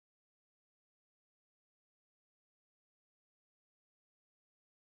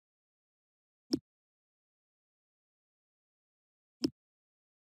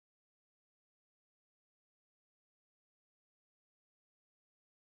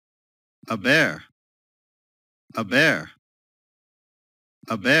A bear. A bear.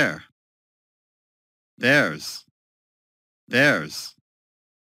 A bear. Bears. Bears.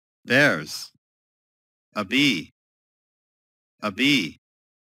 Bears. A bee. A bee.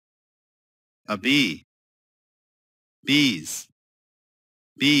 A bee. Bees.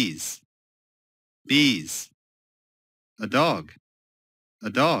 Bees. Bees. A dog. A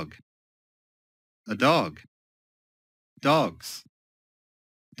dog. A dog. Dogs.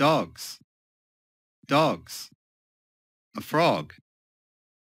 Dogs. Dogs. A frog.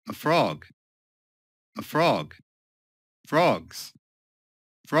 A frog. A frog. Frogs.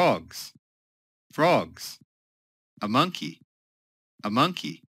 Frogs. Frogs. A monkey. A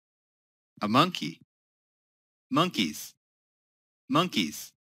monkey. A monkey. Monkeys.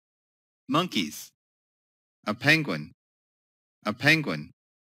 Monkeys. Monkeys. A penguin. A penguin.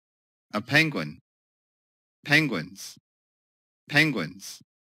 A penguin. Penguins. Penguins.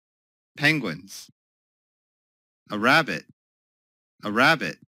 Penguins. A rabbit. A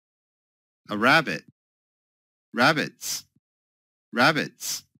rabbit. A rabbit. Rabbits.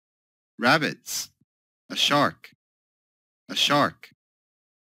 Rabbits. Rabbits. A shark. A shark.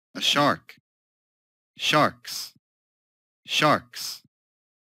 A shark. Sharks. Sharks.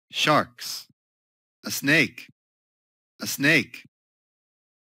 Sharks. A snake. A snake.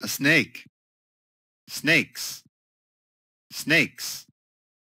 A snake. Snakes. Snakes.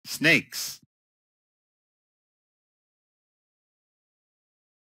 Snakes.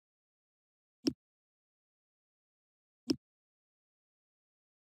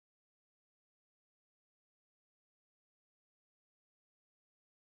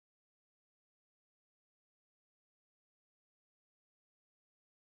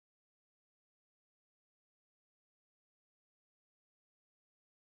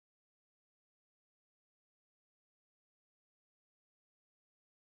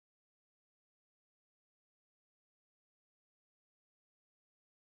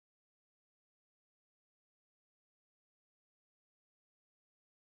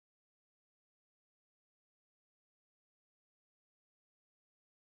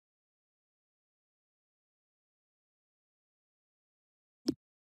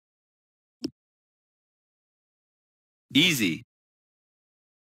 Easy.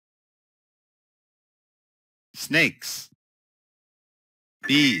 Snakes.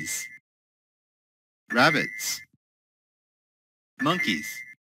 Bees. Rabbits. Monkeys.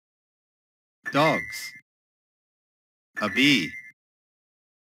 Dogs. A bee.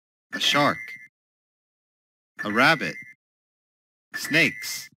 A shark. A rabbit.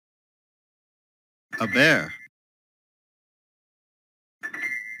 Snakes. A bear.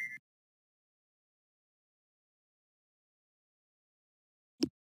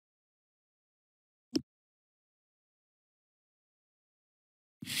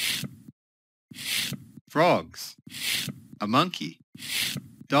 Frogs. A monkey.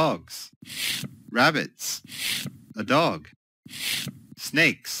 Dogs. Rabbits. A dog.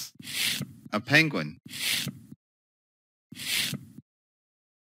 Snakes. A penguin.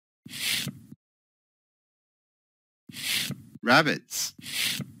 Rabbits.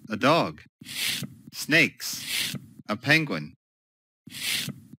 A dog. Snakes. A penguin.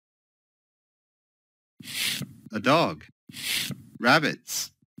 A dog.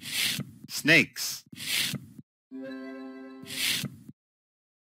 Rabbits. Snakes.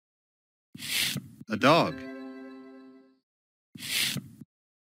 A dog.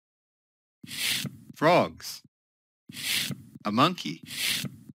 Frogs. A monkey.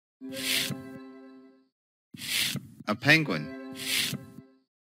 A penguin.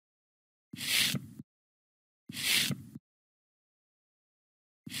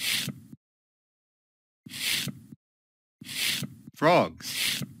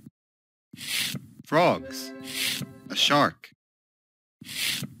 Frogs. Frogs. A shark.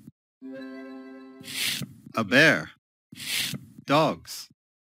 A bear. Dogs.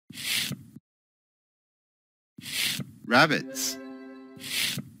 Rabbits.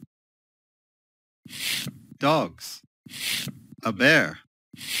 Dogs. A bear.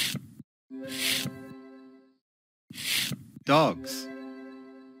 Dogs.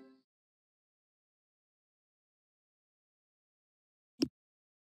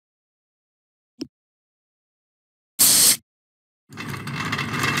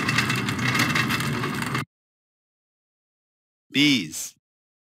 Bees.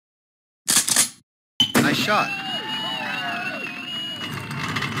 Nice shot.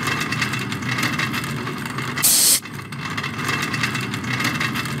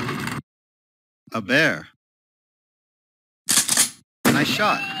 A bear. Nice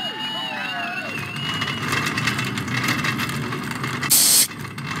shot.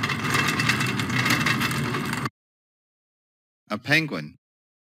 A penguin.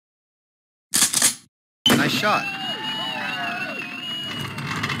 Nice shot.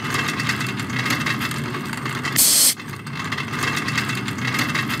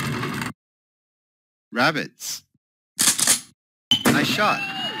 Rabbits. Nice shot.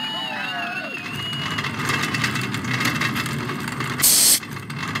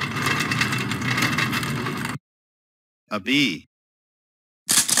 A bee.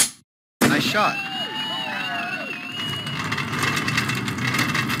 Nice shot.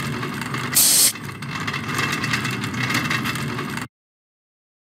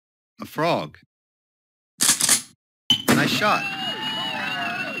 A frog. Nice shot.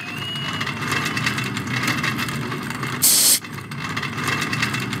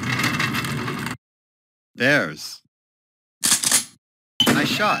 Bears. Nice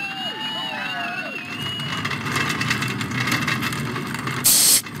shot.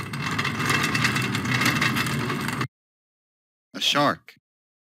 A shark.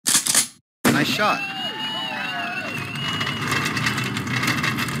 Nice shot.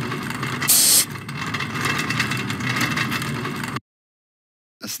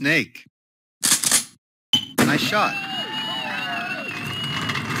 A snake. Nice shot.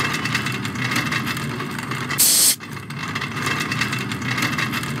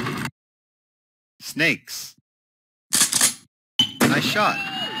 Snakes. Nice shot.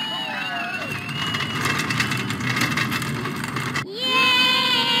 Yay!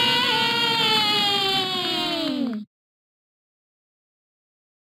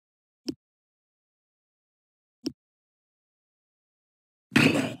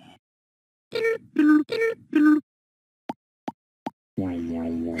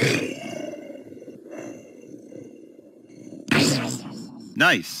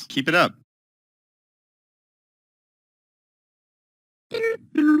 Nice. Keep it up.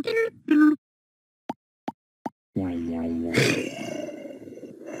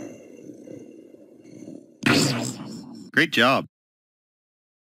 Great job.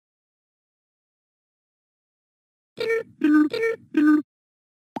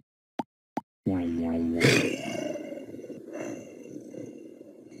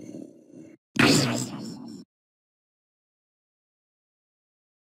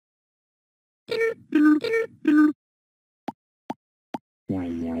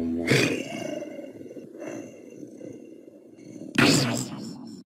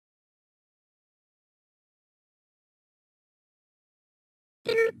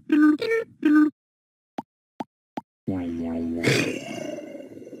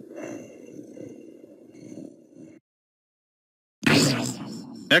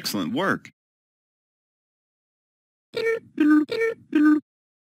 Excellent work.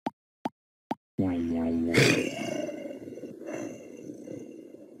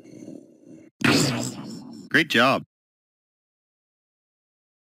 Great job.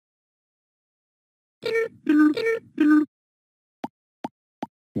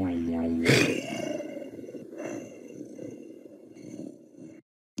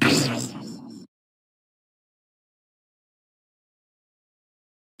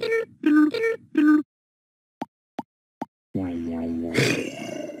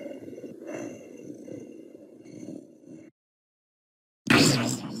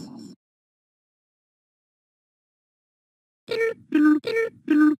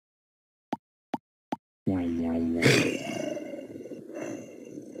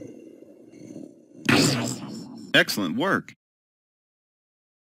 Excellent work.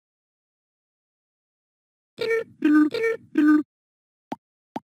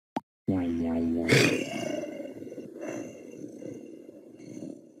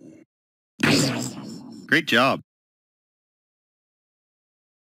 Great job.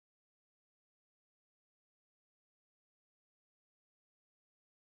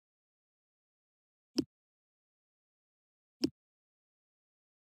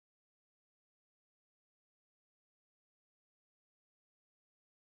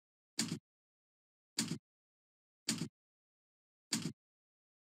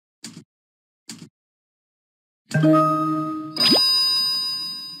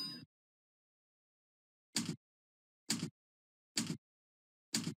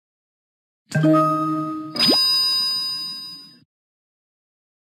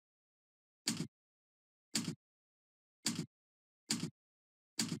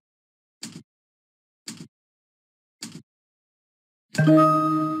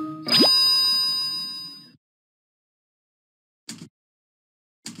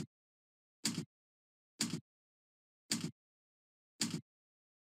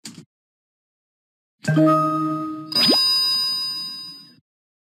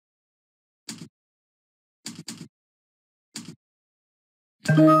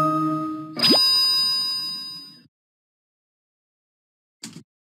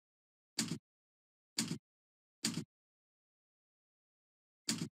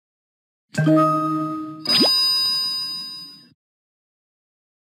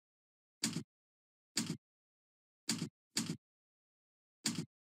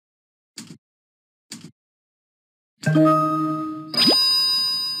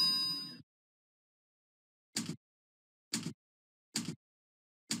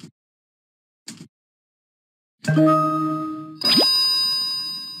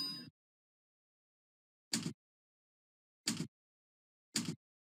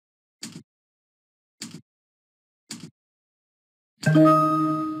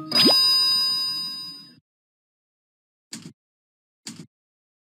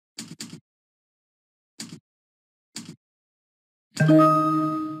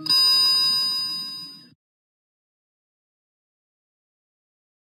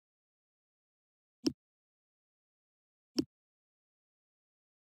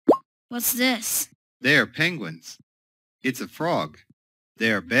 What's this? They are penguins. It's a frog.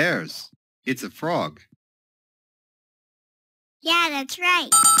 They are bears. It's a frog. Yeah, that's right.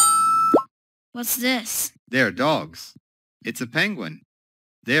 What's this? They are dogs. It's a penguin.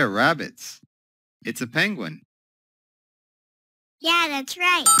 They are rabbits. It's a penguin. Yeah, that's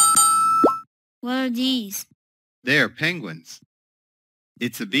right. What are these? They are penguins.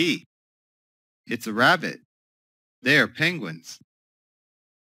 It's a bee. It's a rabbit. They are penguins.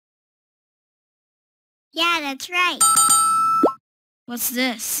 Yeah, that's right. What's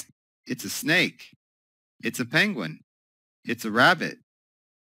this? It's a snake. It's a penguin. It's a rabbit.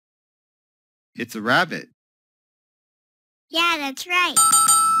 It's a rabbit. Yeah, that's right.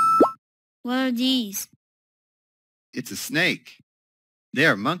 What are these? It's a snake. They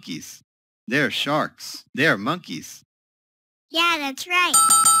are monkeys. They are sharks. They are monkeys. Yeah, that's right.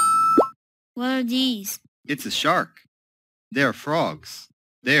 What are these? It's a shark. They are frogs.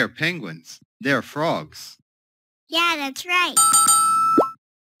 They are penguins. They are frogs. Yeah, that's right.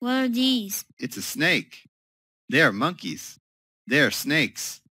 What are these? It's a snake. They are monkeys. They are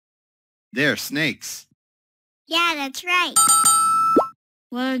snakes. They are snakes. Yeah, that's right.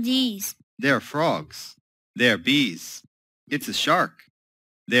 What are these? They are frogs. They are bees. It's a shark.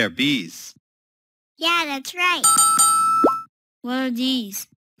 They are bees. Yeah, that's right. What are these?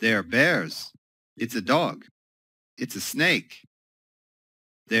 They are bears. It's a dog. It's a snake.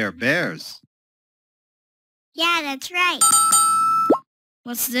 They are bears. Yeah, that's right.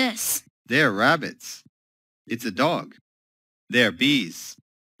 What's this? They are rabbits. It's a dog. They are bees.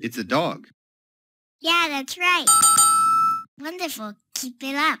 It's a dog. Yeah, that's right. Wonderful. Keep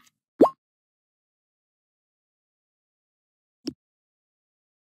it up.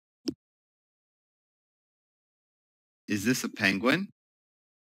 Is this a penguin?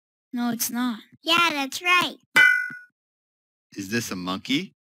 No, it's not. Yeah, that's right. Is this a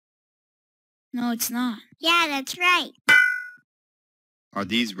monkey? No, it's not. Yeah, that's right. Are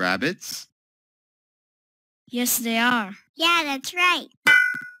these rabbits? Yes, they are. Yeah, that's right.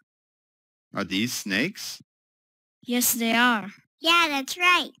 Are these snakes? Yes, they are. Yeah, that's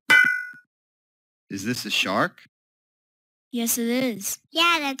right. Is this a shark? Yes, it is.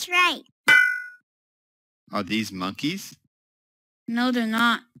 Yeah, that's right. Are these monkeys? No, they're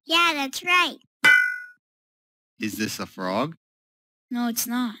not. Yeah, that's right. Is this a frog? No, it's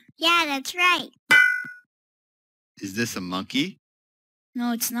not. Yeah, that's right. Is this a monkey?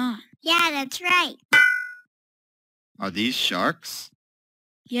 No, it's not. Yeah, that's right. Are these sharks?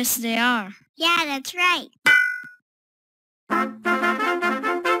 Yes, they are. Yeah, that's right.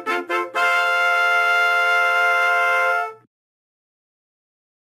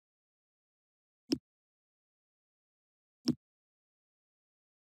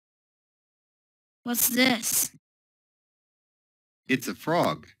 What's this? It's a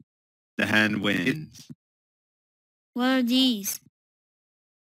frog. The hand wins. What are these?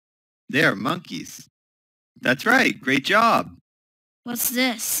 They are monkeys. That's right. Great job. What's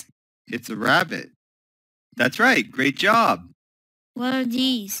this? It's a rabbit. That's right. Great job. What are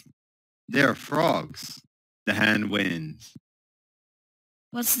these? They are frogs. The hand wins.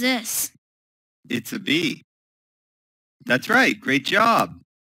 What's this? It's a bee. That's right. Great job.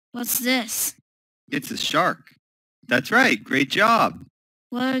 What's this? It's a shark. That's right. Great job.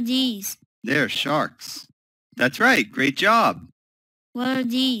 What are these? They're sharks. That's right. Great job. What are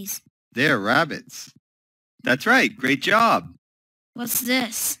these? They're rabbits. That's right. Great job. What's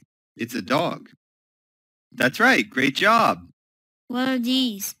this? It's a dog. That's right. Great job. What are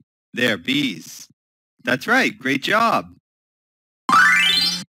these? They're bees. That's right. Great job.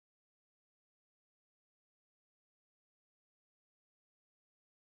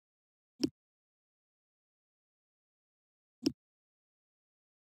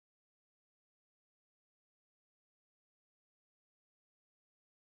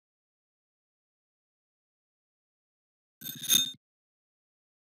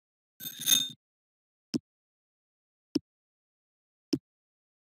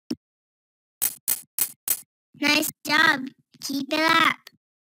 Nice job. Keep it up.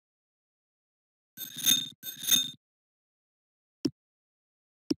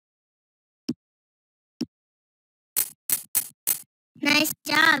 Nice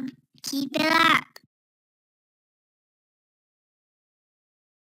job. Keep it up.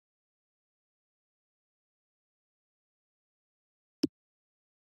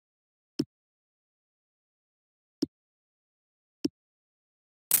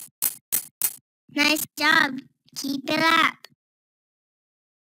 Nice job. Keep it up.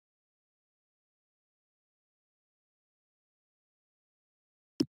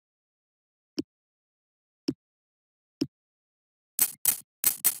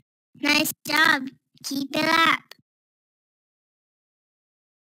 Nice job. Keep it up.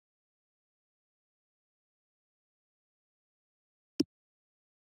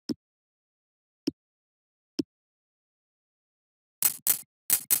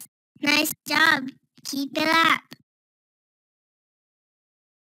 Nice job. Keep it up.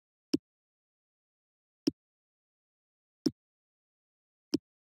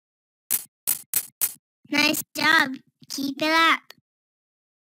 Nice job. Keep it up.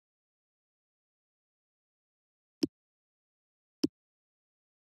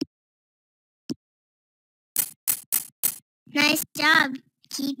 Nice job.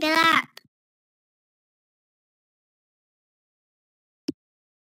 Keep it up.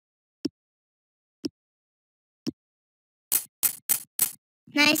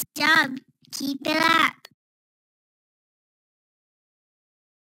 Nice job. Keep it up.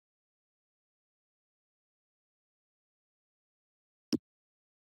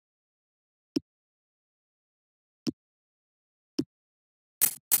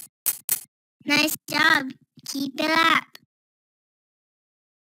 Nice job. Keep it up.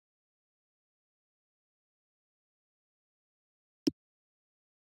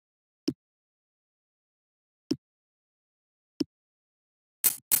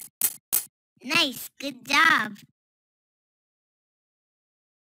 Nice. Good job.